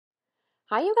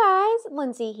Hi you guys,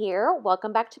 Lindsay here.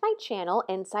 Welcome back to my channel,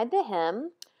 Inside the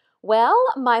Hem. Well,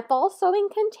 my fall sewing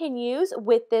continues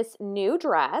with this new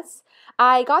dress.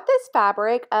 I got this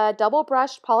fabric, a double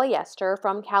brushed polyester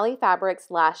from Cali Fabrics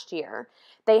last year.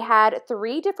 They had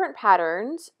 3 different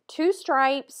patterns, 2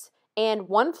 stripes, and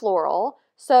 1 floral,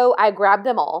 so I grabbed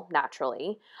them all,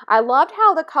 naturally. I loved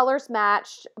how the colors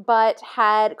matched, but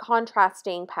had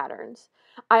contrasting patterns.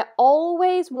 I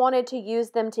always wanted to use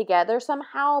them together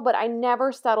somehow, but I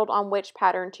never settled on which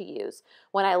pattern to use.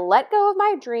 When I let go of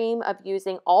my dream of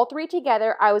using all 3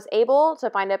 together, I was able to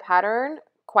find a pattern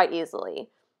quite easily.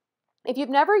 If you've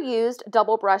never used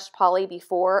double brushed poly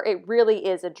before, it really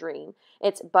is a dream.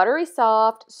 It's buttery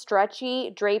soft,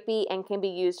 stretchy, drapey, and can be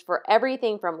used for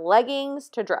everything from leggings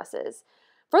to dresses.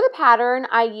 For the pattern,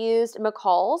 I used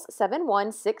McCall's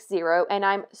 7160, and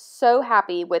I'm so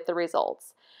happy with the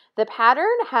results. The pattern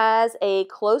has a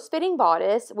close-fitting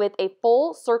bodice with a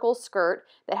full circle skirt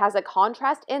that has a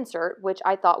contrast insert, which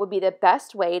I thought would be the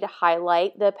best way to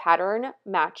highlight the pattern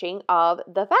matching of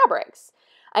the fabrics.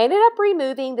 I ended up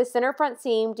removing the center front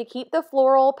seam to keep the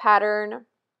floral pattern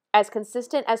as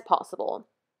consistent as possible.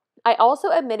 I also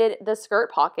omitted the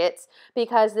skirt pockets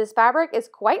because this fabric is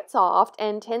quite soft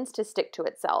and tends to stick to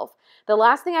itself. The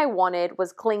last thing I wanted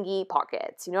was clingy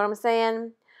pockets, you know what I'm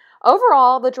saying?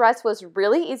 Overall, the dress was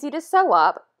really easy to sew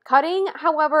up. Cutting,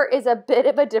 however, is a bit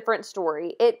of a different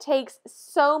story. It takes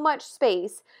so much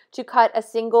space to cut a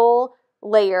single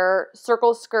layer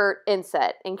circle skirt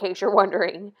inset, in case you're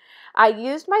wondering. I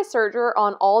used my serger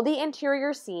on all the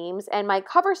interior seams, and my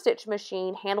cover stitch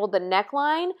machine handled the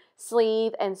neckline,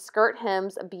 sleeve, and skirt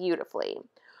hems beautifully.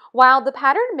 While the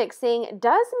pattern mixing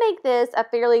does make this a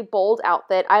fairly bold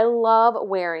outfit, I love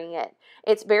wearing it.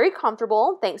 It's very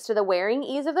comfortable thanks to the wearing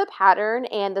ease of the pattern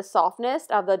and the softness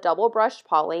of the double brushed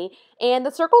poly, and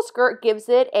the circle skirt gives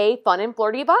it a fun and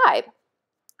flirty vibe.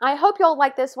 I hope y'all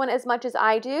like this one as much as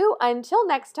I do. Until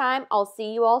next time, I'll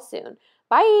see you all soon.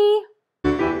 Bye!